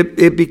you.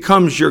 It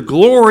becomes your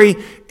glory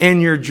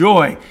and your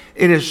joy.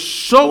 It is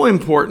so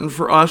important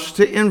for us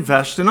to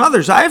invest in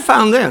others. I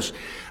found this.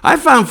 I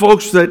found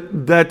folks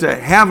that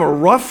have a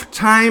rough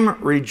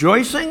time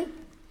rejoicing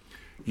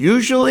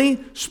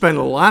usually spend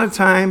a lot of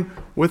time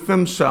with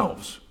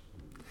themselves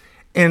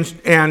and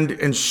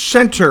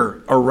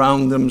center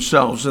around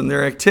themselves and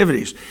their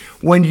activities.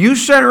 When you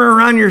center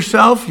around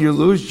yourself, you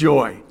lose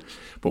joy.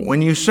 But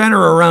when you center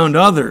around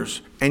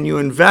others and you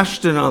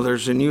invest in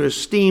others and you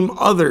esteem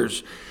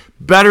others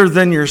better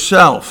than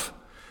yourself,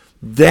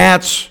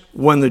 that's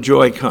when the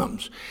joy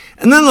comes.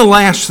 And then the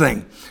last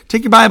thing,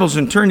 take your Bibles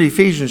and turn to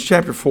Ephesians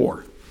chapter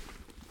 4.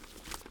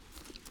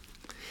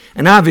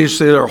 And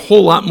obviously there are a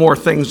whole lot more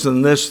things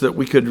than this that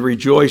we could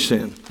rejoice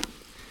in.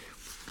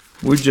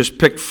 We just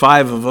picked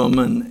 5 of them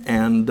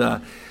and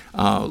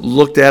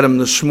looked at them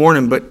this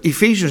morning. But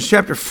Ephesians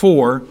chapter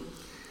 4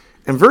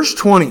 and verse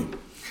 20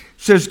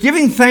 says,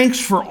 giving thanks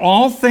for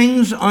all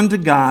things unto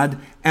God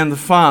and the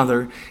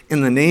Father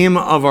in the name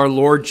of our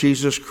Lord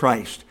Jesus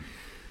Christ.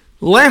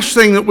 The last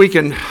thing that we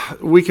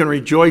can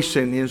rejoice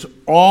in is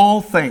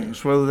all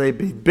things, whether they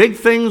be big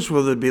things,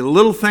 whether they be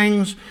little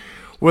things,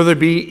 whether it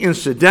be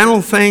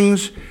incidental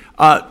things.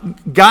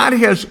 God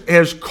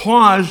has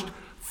caused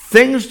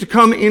things to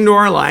come into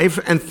our life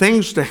and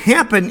things to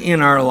happen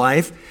in our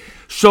life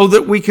so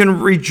that we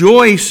can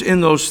rejoice in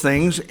those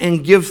things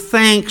and give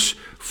thanks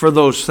for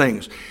those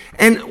things.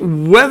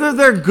 And whether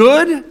they're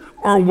good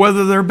or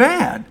whether they're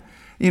bad,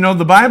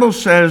 the Bible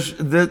says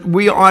that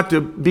we ought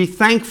to be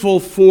thankful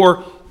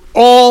for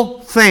all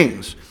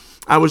things.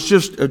 I was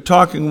just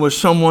talking with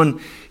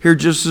someone here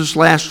just this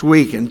last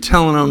week and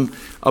telling them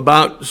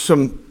about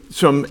some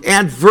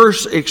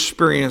adverse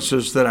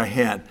experiences that I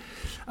had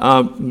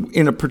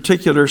in a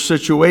particular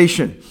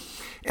situation.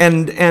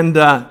 And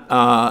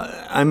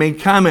I made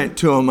comment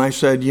to him. I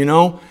said,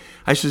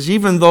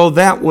 even though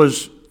that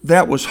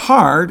was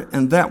hard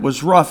and that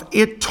was rough,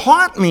 it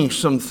taught me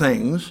some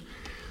things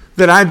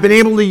that I've been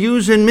able to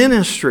use in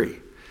ministry.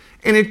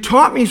 And it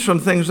taught me some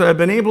things that I've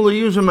been able to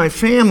use in my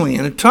family.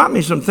 And it taught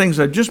me some things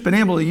I've just been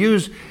able to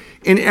use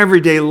in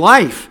everyday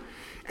life.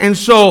 And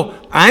so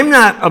I'm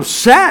not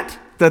upset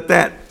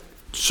that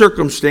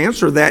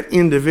circumstance or that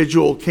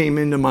individual came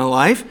into my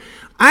life.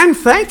 I'm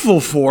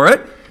thankful for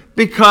it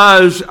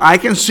because I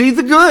can see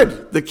the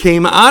good that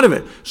came out of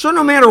it. So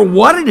no matter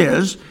what it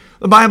is,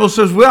 the Bible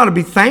says we ought to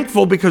be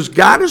thankful because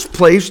God has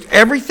placed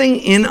everything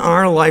in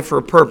our life for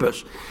a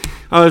purpose.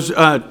 I was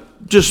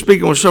just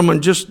speaking with someone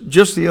just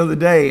the other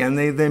day, and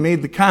they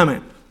made the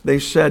comment. They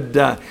said,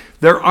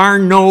 there are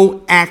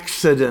no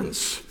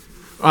accidents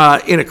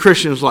in a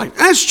Christian's life.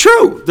 That's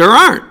true. There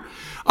aren't.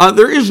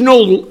 There is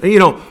no,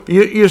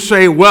 you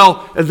say,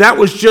 well, that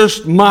was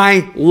just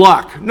my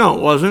luck. No,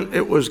 it wasn't.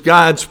 It was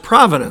God's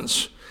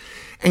providence.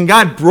 And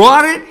God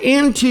brought it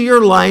into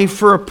your life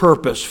for a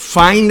purpose.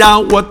 Find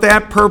out what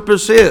that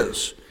purpose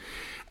is.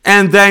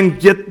 And then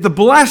get the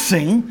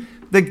blessing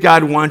that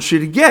God wants you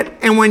to get.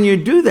 And when you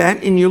do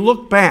that and you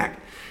look back,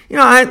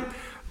 one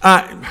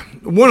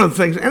of the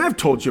things, and I've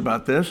told you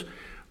about this,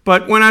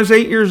 but when I was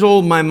 8 years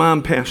old, my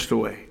mom passed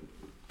away.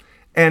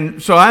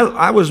 And so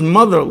I was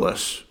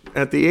motherless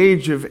at the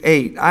age of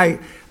 8.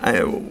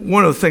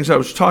 One of the things, I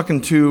was talking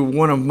to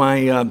one of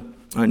my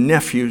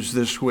nephews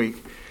this week,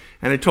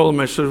 and I told him,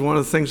 I said, one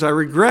of the things I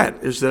regret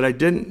is that I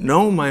didn't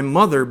know my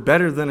mother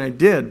better than I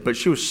did, but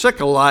she was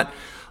sick a lot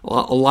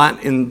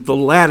in the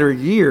latter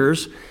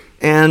years,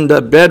 and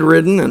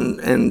bedridden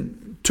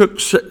and took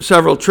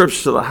several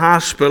trips to the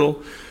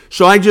hospital.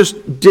 So I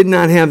just did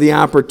not have the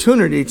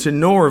opportunity to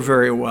know her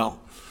very well.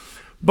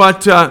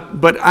 But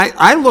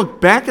I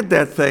look back at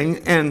that thing,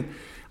 and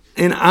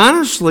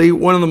honestly,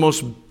 one of the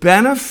most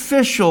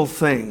beneficial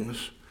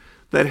things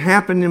that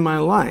happened in my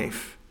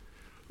life,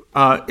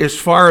 as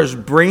far as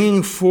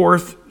bringing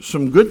forth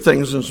some good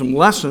things and some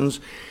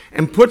lessons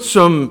and put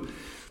some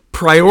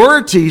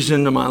priorities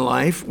into my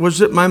life, was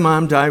that my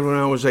mom died when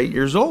I was 8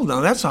 years old. Now,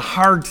 that's a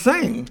hard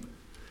thing.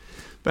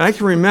 But I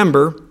can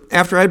remember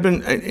after I'd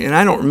been, and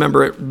I don't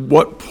remember at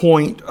what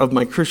point of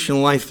my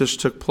Christian life this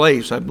took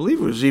place. I believe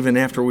it was even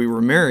after we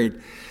were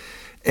married.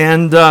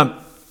 And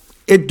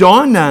it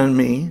dawned on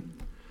me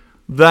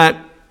that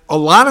a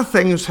lot of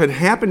things had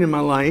happened in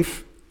my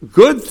life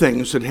good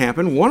things that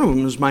happened. One of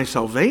them is my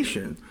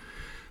salvation,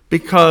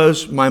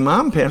 because my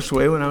mom passed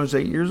away when I was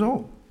 8 years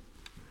old.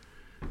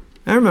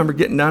 I remember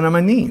getting down on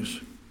my knees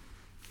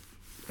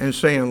and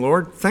saying,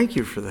 Lord, thank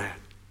you for that.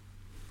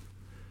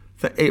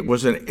 It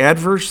was an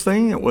adverse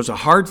thing. It was a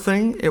hard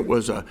thing. It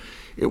was a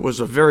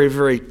very,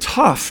 very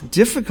tough,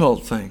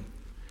 difficult thing.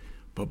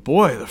 But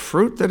boy, the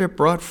fruit that it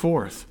brought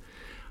forth.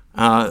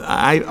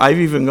 I've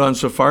even gone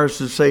so far as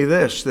to say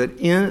this, that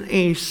in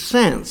a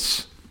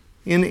sense,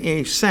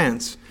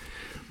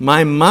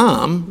 my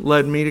mom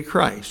led me to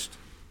Christ,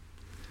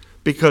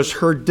 because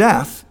her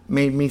death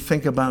made me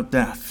think about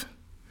death.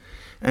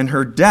 And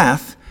her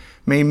death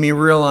made me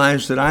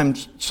realize that I'm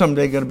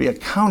someday going to be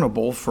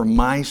accountable for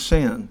my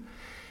sin.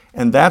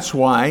 And that's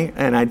why,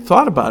 and I'd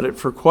thought about it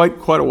for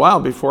quite a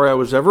while before I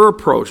was ever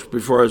approached,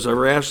 before I was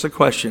ever asked the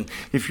question,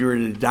 if you were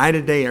to die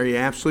today, are you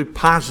absolutely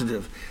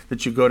positive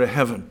that you go to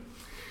heaven?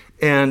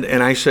 And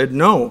I said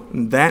no.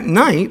 And that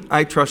night,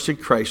 I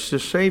trusted Christ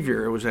as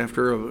Savior. It was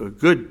after a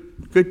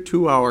good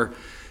 2-hour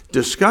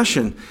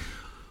discussion.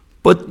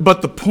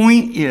 But the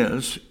point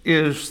is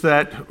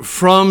that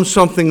from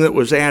something that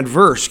was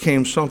adverse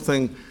came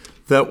something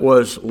that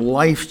was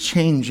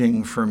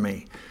life-changing for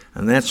me.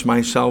 And that's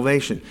my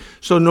salvation.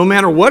 So no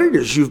matter what it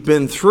is you've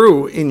been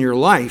through in your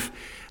life,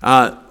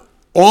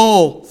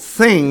 all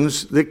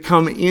things that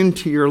come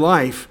into your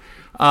life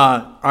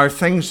are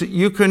things that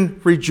you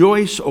can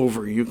rejoice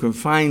over. You can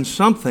find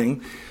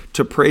something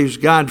to praise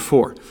God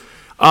for.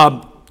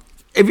 Have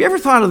you ever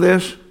thought of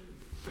this?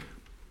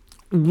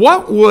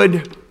 What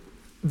would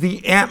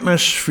the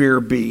atmosphere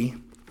be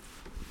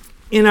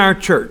in our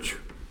church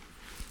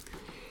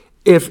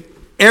if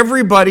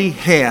everybody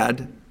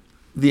had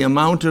the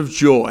amount of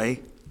joy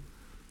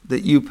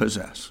that you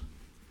possess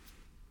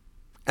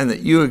and that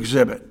you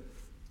exhibit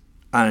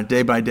on a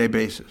day-by-day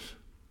basis?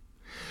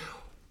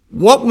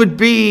 What would it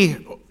be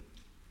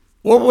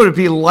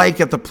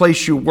like at the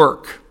place you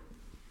work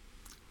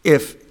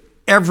if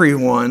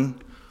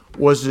everyone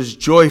was as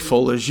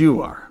joyful as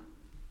you are,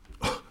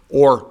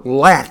 or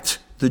lacked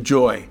the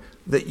joy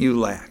that you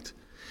lacked?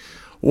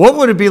 What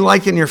would it be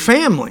like in your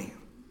family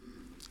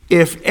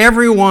if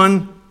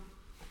everyone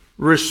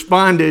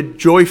responded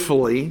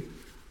joyfully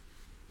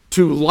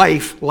to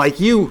life like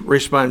you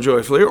respond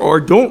joyfully,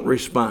 or don't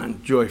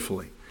respond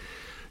joyfully?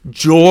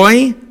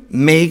 Joy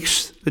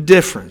makes the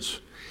difference.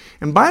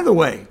 And by the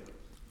way,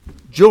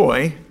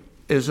 joy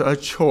is a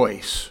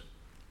choice.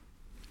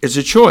 It's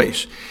a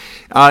choice.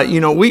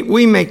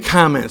 We make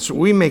comments,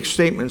 we make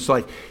statements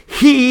like,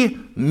 he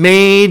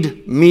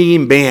made me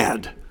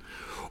mad.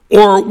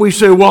 Or we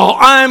say, well,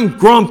 I'm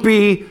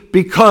grumpy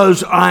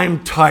because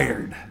I'm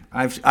tired.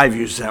 I've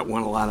used that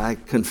one a lot, I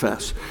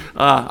confess.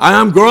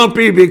 I'm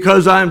grumpy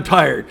because I'm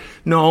tired.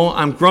 No,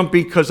 I'm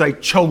grumpy because I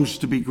chose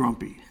to be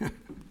grumpy.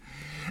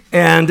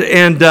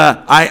 and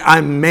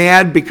I'm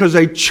mad because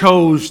I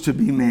chose to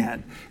be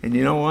mad. And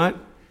you know what?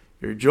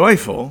 You're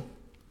joyful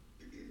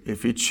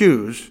if you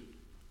choose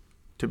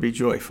to be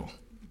joyful.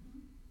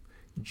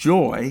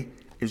 Joy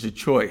is a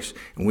choice.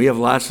 And we have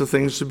lots of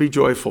things to be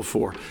joyful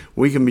for.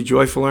 We can be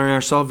joyful in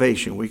our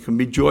salvation. We can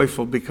be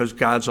joyful because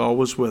God's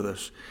always with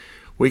us.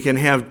 We can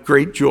have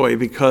great joy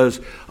because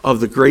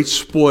of the great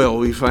spoil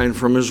we find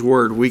from His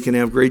Word. We can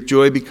have great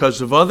joy because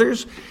of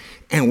others.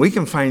 And we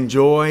can find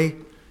joy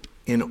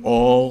in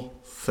all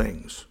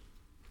things.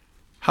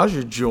 How's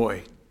your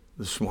joy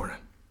this morning?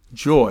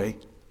 Joy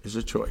is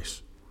a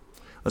choice.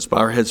 Let's bow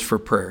our heads for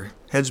prayer.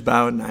 Heads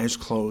bowed and eyes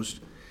closed.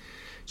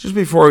 Just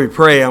before we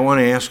pray, I want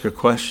to ask a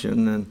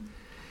question, and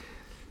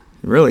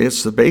really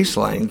it's the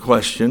baseline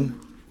question.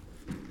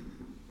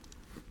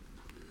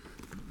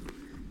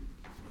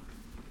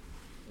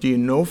 Do you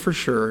know for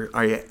sure,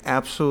 are you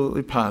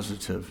absolutely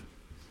positive,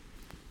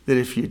 that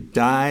if you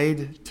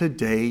died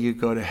today, you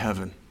go to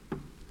heaven?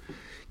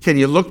 Can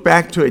you look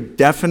back to a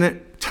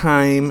definite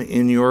time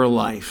in your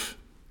life?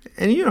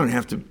 And you don't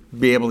have to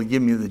be able to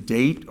give me the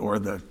date or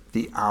the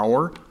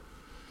hour.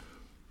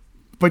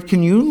 But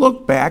can you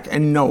look back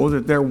and know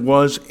that there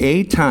was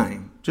a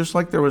time, just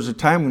like there was a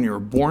time when you were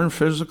born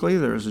physically,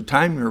 there was a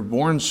time you were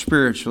born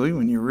spiritually,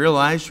 when you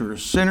realized you were a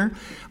sinner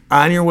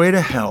on your way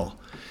to hell.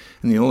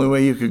 And the only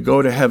way you could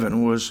go to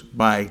heaven was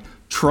by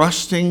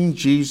trusting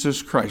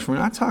Jesus Christ. We're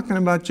not talking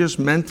about just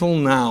mental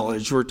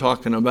knowledge. We're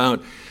talking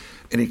about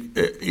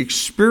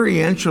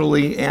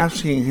experientially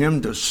asking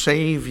Him to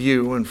save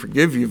you and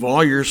forgive you of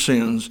all your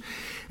sins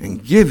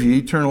and give you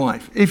eternal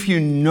life. If you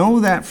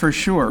know that for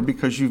sure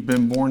because you've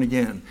been born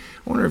again,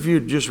 I wonder if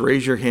you'd just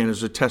raise your hand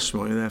as a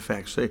testimony of that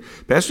fact. Say,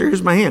 Pastor,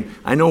 here's my hand.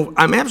 I know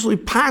I'm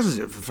absolutely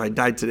positive if I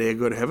died today, I'd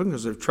go to heaven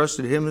because I've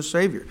trusted Him as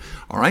Savior.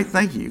 All right,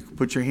 thank you. You can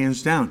put your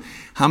hands down.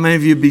 How many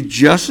of you would be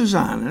just as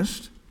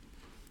honest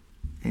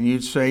and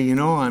you'd say, I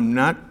don't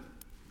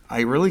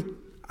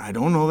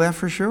know that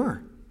for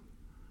sure.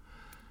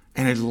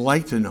 And I'd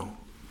like to know.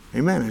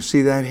 Amen. I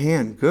see that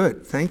hand.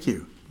 Good. Thank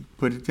you.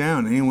 Put it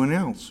down. Anyone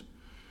else?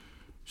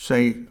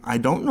 Say, I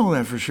don't know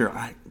that for sure.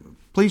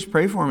 Please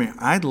pray for me.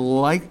 I'd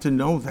like to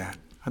know that.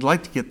 I'd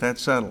like to get that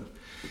settled.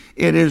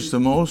 It is the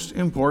most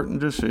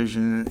important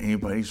decision in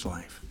anybody's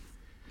life.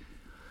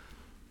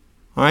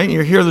 All right,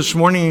 you're here this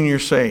morning and you're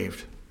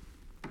saved.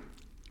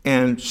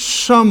 And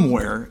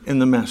somewhere in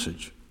the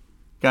message,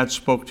 God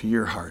spoke to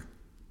your heart.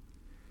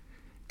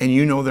 And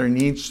you know there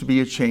needs to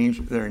be a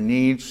change. There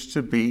needs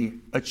to be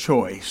a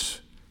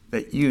choice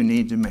that you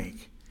need to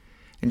make.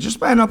 And just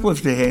by an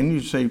uplifted hand,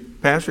 you say,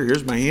 Pastor,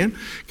 here's my hand.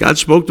 God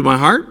spoke to my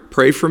heart.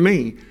 Pray for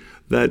me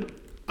that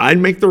I'd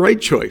make the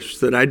right choice,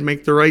 that I'd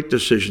make the right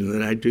decision,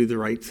 that I'd do the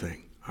right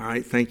thing. All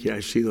right, thank you.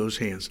 I see those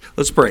hands.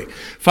 Let's pray.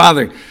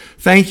 Father,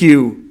 thank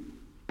you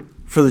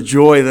for the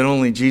joy that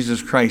only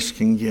Jesus Christ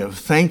can give.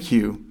 Thank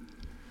you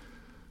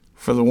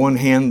for the one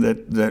hand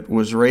that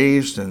was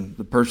raised, and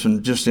the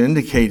person just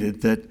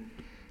indicated that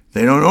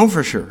they don't know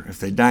for sure. If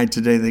they died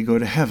today, they go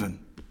to heaven.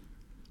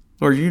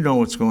 Lord, you know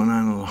what's going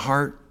on in the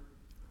heart.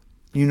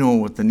 You know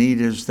what the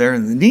need is there,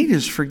 and the need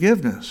is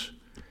forgiveness.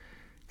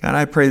 God,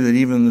 I pray that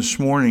even this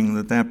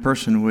morning that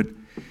person would,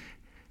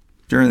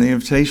 during the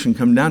invitation,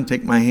 come down,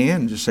 take my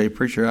hand, and just say,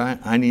 Preacher,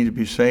 I need to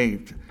be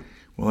saved.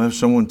 We'll have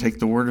someone take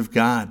the Word of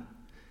God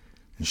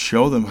and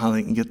show them how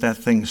they can get that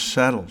thing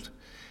settled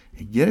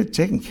and get it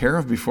taken care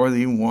of before they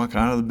even walk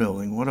out of the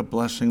building. What a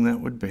blessing that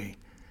would be.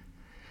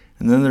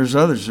 And then there's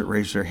others that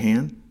raised their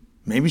hand,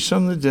 maybe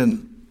some that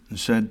didn't, and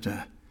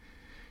said,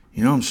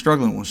 I'm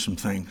struggling with some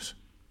things.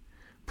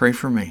 Pray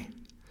for me.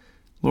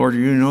 Lord,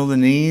 you know the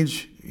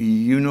needs.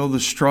 You know the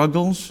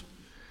struggles.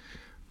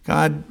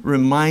 God,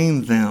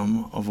 remind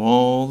them of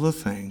all the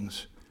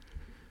things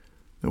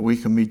that we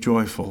can be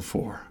joyful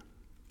for.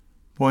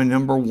 Boy,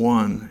 number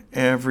one,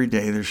 every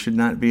day, there should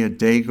not be a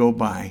day go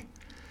by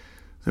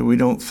that we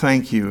don't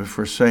thank you if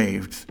we're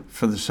saved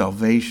for the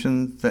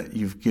salvation that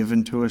you've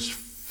given to us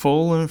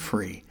full and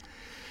free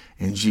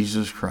in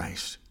Jesus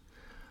Christ.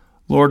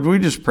 Lord, we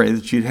just pray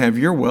that you'd have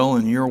your will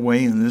and your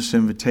way in this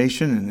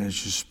invitation, and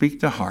as you speak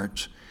to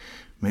hearts,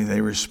 may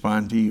they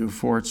respond to you,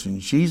 for it's in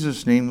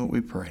Jesus' name that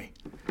we pray.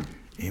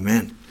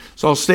 Amen. So I'll stay